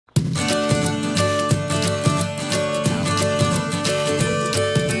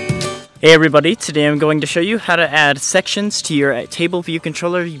Hey everybody, today I'm going to show you how to add sections to your table view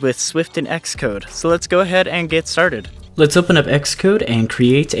controller with Swift and Xcode. So let's go ahead and get started. Let's open up Xcode and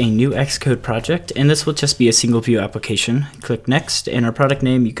create a new Xcode project, and this will just be a single view application. Click Next, and our product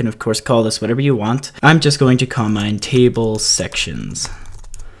name, you can of course call this whatever you want. I'm just going to call mine Table Sections.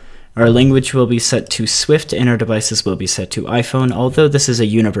 Our language will be set to Swift and our devices will be set to iPhone, although this is a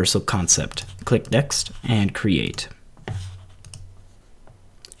universal concept. Click Next and Create.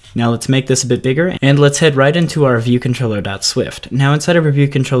 Now let's make this a bit bigger, and let's head right into our viewcontroller.swift. Now inside of our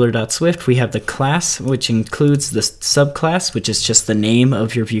viewcontroller.swift, we have the class, which includes the subclass, which is just the name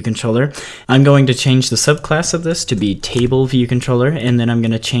of your viewcontroller. I'm going to change the subclass of this to be table viewcontroller, and then I'm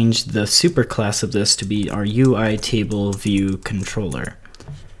going to change the superclass of this to be our UI table viewcontroller.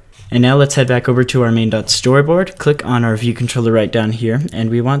 And now let's head back over to our main.storyboard, click on our view controller right down here, and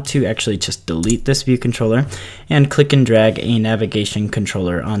we want to actually just delete this view controller and click and drag a navigation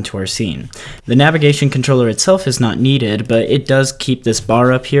controller onto our scene. The navigation controller itself is not needed, but it does keep this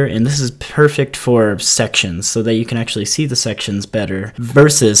bar up here, and this is perfect for sections so that you can actually see the sections better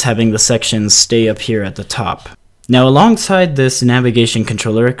versus having the sections stay up here at the top. Now alongside this navigation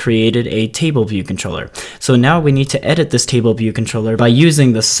controller, I created a table view controller. So now we need to edit this table view controller by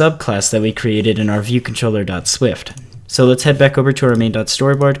using the subclass that we created in our viewcontroller.swift. So let's head back over to our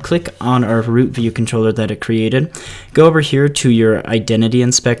main.storyboard, click on our root view controller that it created, go over here to your identity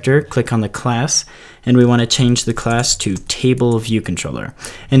inspector, click on the class, and we want to change the class to table view controller.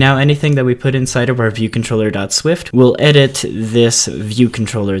 And now anything that we put inside of our viewcontroller.swift will edit this view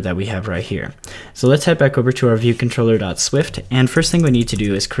controller that we have right here. So let's head back over to our viewcontroller.swift, and first thing we need to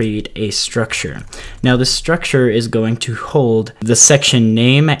do is create a structure. Now the structure is going to hold the section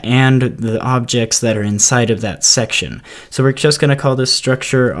name and the objects that are inside of that section. So we're just going to call this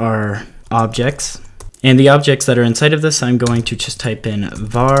structure our objects, and the objects that are inside of this, I'm going to just type in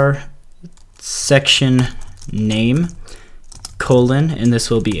var section name colon, and this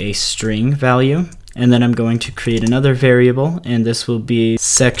will be a string value, and then I'm going to create another variable, and this will be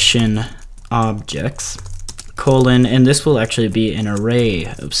section objects colon, and this will actually be an array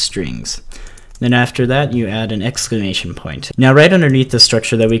of strings. Then after that, you add an exclamation point. Now right underneath the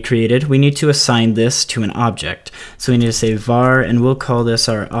structure that we created, we need to assign this to an object. So we need to say var, and we'll call this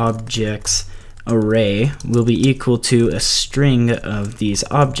our objects array will be equal to a string of these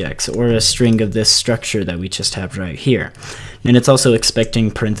objects, or a string of this structure that we just have right here. And it's also expecting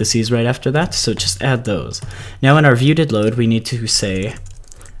parentheses right after that, so just add those. Now in our view.load, we need to say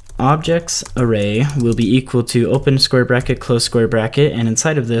objects array will be equal to open square bracket, close square bracket, and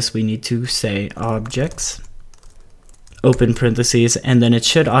inside of this we need to say objects open parentheses, and then it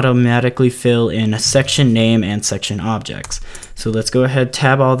should automatically fill in section name and section objects. So let's go ahead,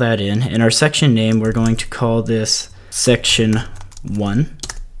 tab all that in. In our section name, we're going to call this section 1.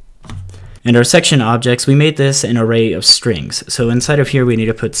 And our section objects, we made this an array of strings. So inside of here, we need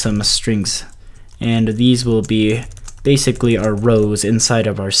to put some strings, and these will be basically our rows inside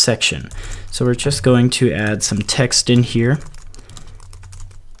of our section. So we're just going to add some text in here,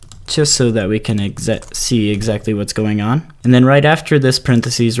 just so that we can see exactly what's going on. And then right after this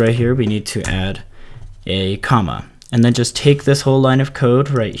parentheses right here, we need to add a comma. And then just take this whole line of code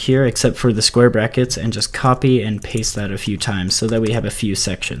right here, except for the square brackets, and just copy and paste that a few times so that we have a few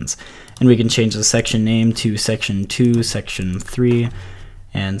sections. And we can change the section name to section 2, section 3,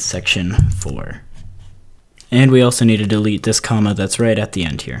 and section 4. And we also need to delete this comma that's right at the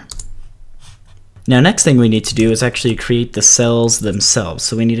end here. Now next thing we need to do is actually create the cells themselves.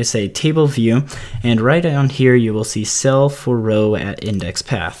 So we need to say table view, and right down here you will see cell for row at index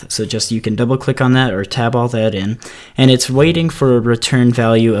path. So just you can double click on that or tab all that in, and it's waiting for a return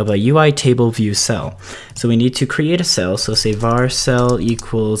value of a UI table view cell. So we need to create a cell, so say var cell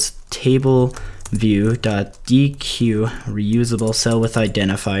equals table view.dq reusable cell with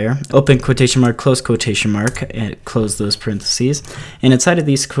identifier, open quotation mark, close quotation mark, and close those parentheses. And inside of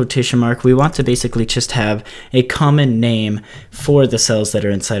these quotation mark, we want to basically just have a common name for the cells that are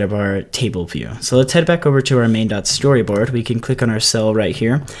inside of our table view. So let's head back over to our main.storyboard. We can click on our cell right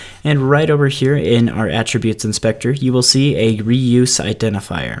here, and right over here in our attributes inspector, you will see a reuse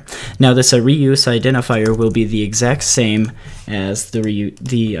identifier. Now this reuse identifier will be the exact same as the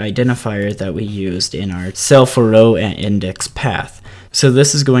identifier that we used in our cell for row at index path. So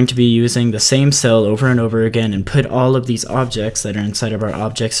this is going to be using the same cell over and over again and put all of these objects that are inside of our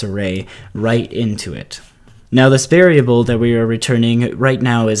objects array right into it. Now this variable that we are returning right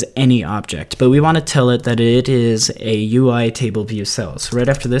now is any object, but we want to tell it that it is a UI table view cell. So right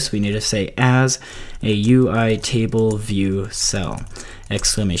after this we need to say as a UI table view cell,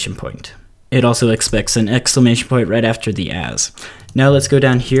 exclamation point. It also expects an exclamation point right after the as. Now let's go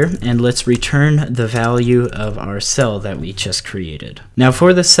down here and let's return the value of our cell that we just created. Now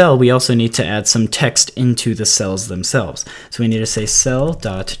for the cell, we also need to add some text into the cells themselves. So we need to say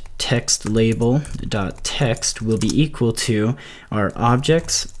cell.textLabel.text will be equal to our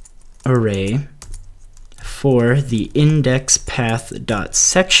objects array for the index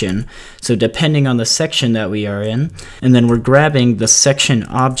path.section, so depending on the section that we are in, and then we're grabbing the section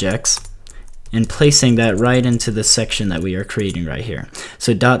objects and placing that right into the section that we are creating right here.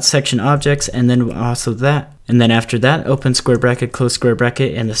 So dot section objects, and then also that, and then after that, open square bracket, close square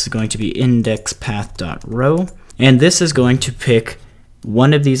bracket, and this is going to be index path.row, and this is going to pick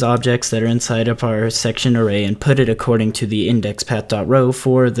one of these objects that are inside of our section array and put it according to the index path.row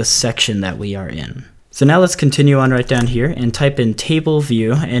for the section that we are in. So now let's continue on right down here and type in table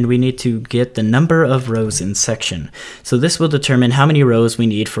view, and we need to get the number of rows in section. So this will determine how many rows we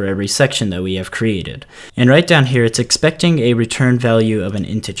need for every section that we have created. And right down here it's expecting a return value of an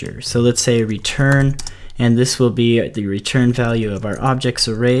integer. So let's say return, and this will be the return value of our objects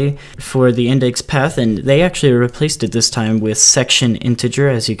array for the index path, and they actually replaced it this time with section integer,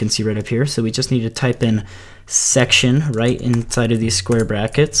 as you can see right up here. So we just need to type in section right inside of these square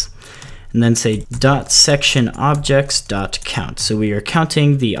brackets, and then say dot section objects dot count. So we are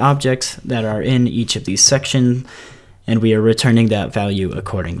counting the objects that are in each of these sections, and we are returning that value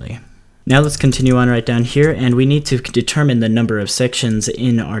accordingly. Now let's continue on right down here, and we need to determine the number of sections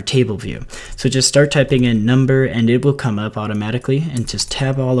in our table view. So just start typing in number and it will come up automatically, and just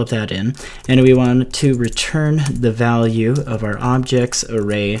tab all of that in, and we want to return the value of our objects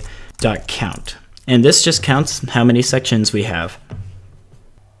array dot count. And this just counts how many sections we have.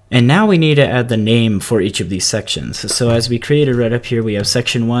 And now we need to add the name for each of these sections. So as we created right up here, we have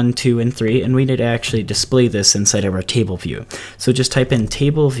section 1, 2, and 3, and we need to actually display this inside of our table view. So just type in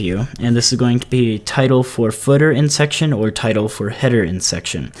table view, and this is going to be title for footer in section or title for header in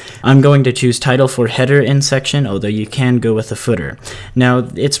section. I'm going to choose title for header in section, although you can go with a footer. Now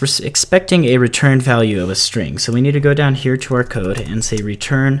it's expecting a return value of a string. So we need to go down here to our code and say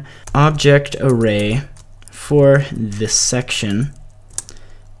return object array for this section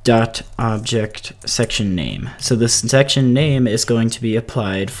dot object section name. So this section name is going to be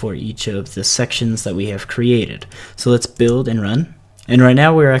applied for each of the sections that we have created. So let's build and run. And right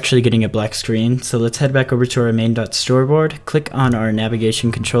now we're actually getting a black screen, so let's head back over to our main.storyboard, click on our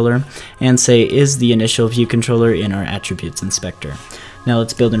navigation controller, and say is the initial view controller in our attributes inspector. Now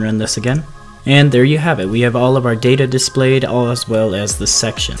let's build and run this again. And there you have it. We have all of our data displayed, all as well as the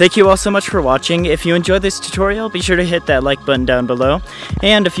section. Thank you all so much for watching. If you enjoyed this tutorial, be sure to hit that like button down below.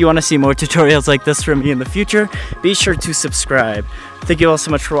 And if you want to see more tutorials like this from me in the future, be sure to subscribe. Thank you all so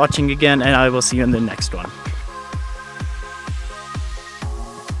much for watching again, and I will see you in the next one.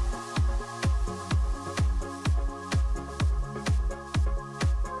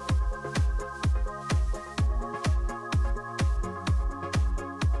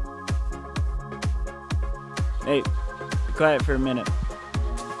 Hey, be quiet for a minute.